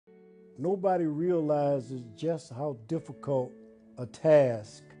Nobody realizes just how difficult a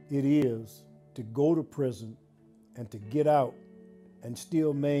task it is to go to prison and to get out and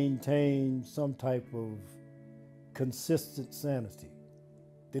still maintain some type of consistent sanity.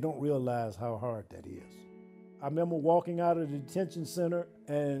 They don't realize how hard that is. I remember walking out of the detention center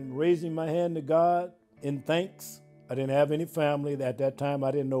and raising my hand to God in thanks. I didn't have any family. At that time,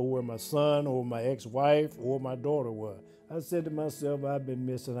 I didn't know where my son or my ex-wife or my daughter were. I said to myself, I've been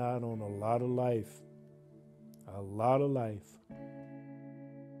missing out on a lot of life. A lot of life.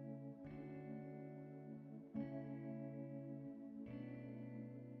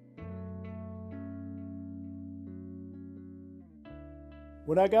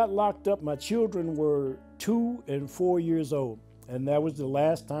 When I got locked up, my children were 2 and 4 years old, and that was the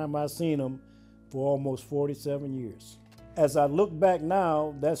last time I seen them for almost 47 years. As I look back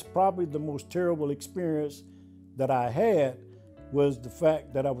now, that's probably the most terrible experience that I had, was the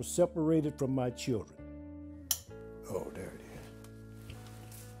fact that I was separated from my children. Oh, there it is.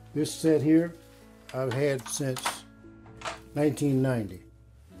 This set here, I've had since 1990.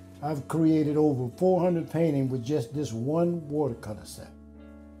 I've created over 400 paintings with just this one watercolor set.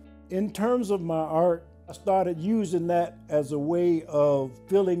 In terms of my art, I started using that as a way of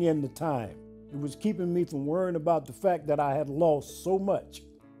filling in the time. It was keeping me from worrying about the fact that I had lost so much.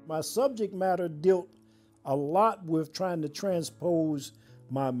 My subject matter dealt a lot with trying to transpose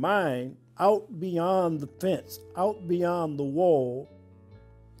my mind out beyond the fence, out beyond the wall.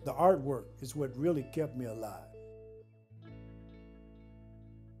 The artwork is what really kept me alive.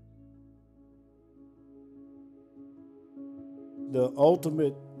 The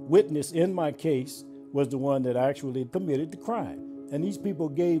ultimate witness in my case was the one that actually committed the crime. And these people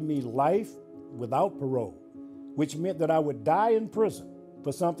gave me life without parole, which meant that I would die in prison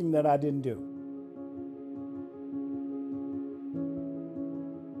for something that I didn't do.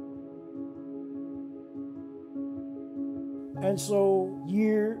 And so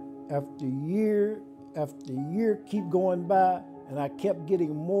year after year after year keep going by, and I kept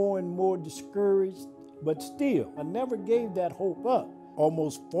getting more and more discouraged, but still, I never gave that hope up.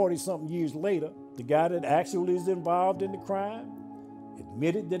 Almost 40-something years later, the guy that actually is involved in the crime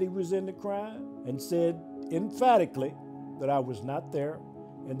admitted that he was in the crime and said emphatically that I was not there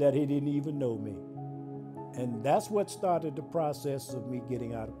and that he didn't even know me. And that's what started the process of me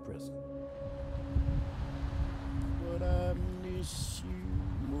getting out of prison. But I miss you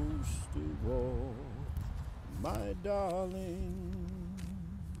most of all, my darling,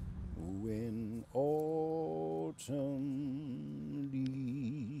 when autumn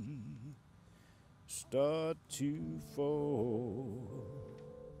leaves start to fall.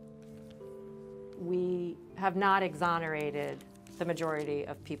 We have not exonerated the majority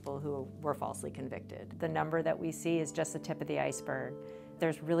of people who were falsely convicted. The number that we see is just the tip of the iceberg.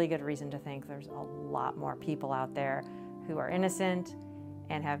 There's really good reason to think there's a lot more people out there who are innocent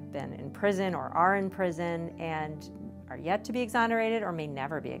and have been in prison or are in prison and are yet to be exonerated or may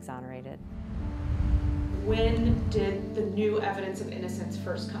never be exonerated. When did the new evidence of innocence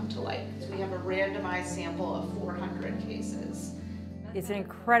first come to light? We have a randomized sample of 400 cases. It's an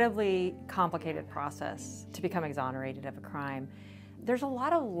incredibly complicated process to become exonerated of a crime. There's a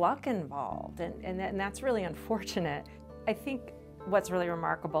lot of luck involved, and that's really unfortunate. I think what's really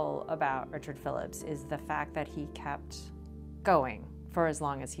remarkable about Richard Phillips is the fact that he kept going for as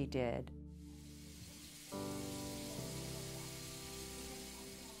long as he did.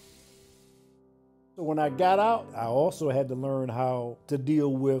 So when I got out, I also had to learn how to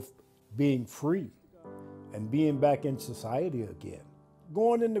deal with being free and being back in society again.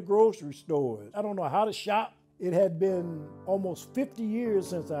 Going in the grocery stores, I don't know how to shop. It had been almost 50 years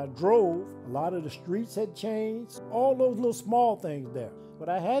since I drove. A lot of the streets had changed, all those little small things there. But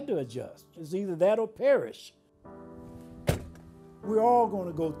I had to adjust. It's either that or perish. We're all going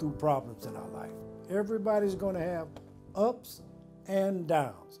to go through problems in our life. Everybody's going to have ups and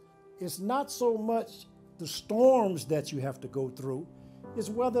downs. It's not so much the storms that you have to go through, it's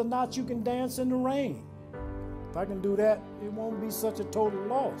whether or not you can dance in the rain. If I can do that, it won't be such a total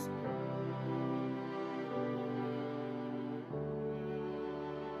loss.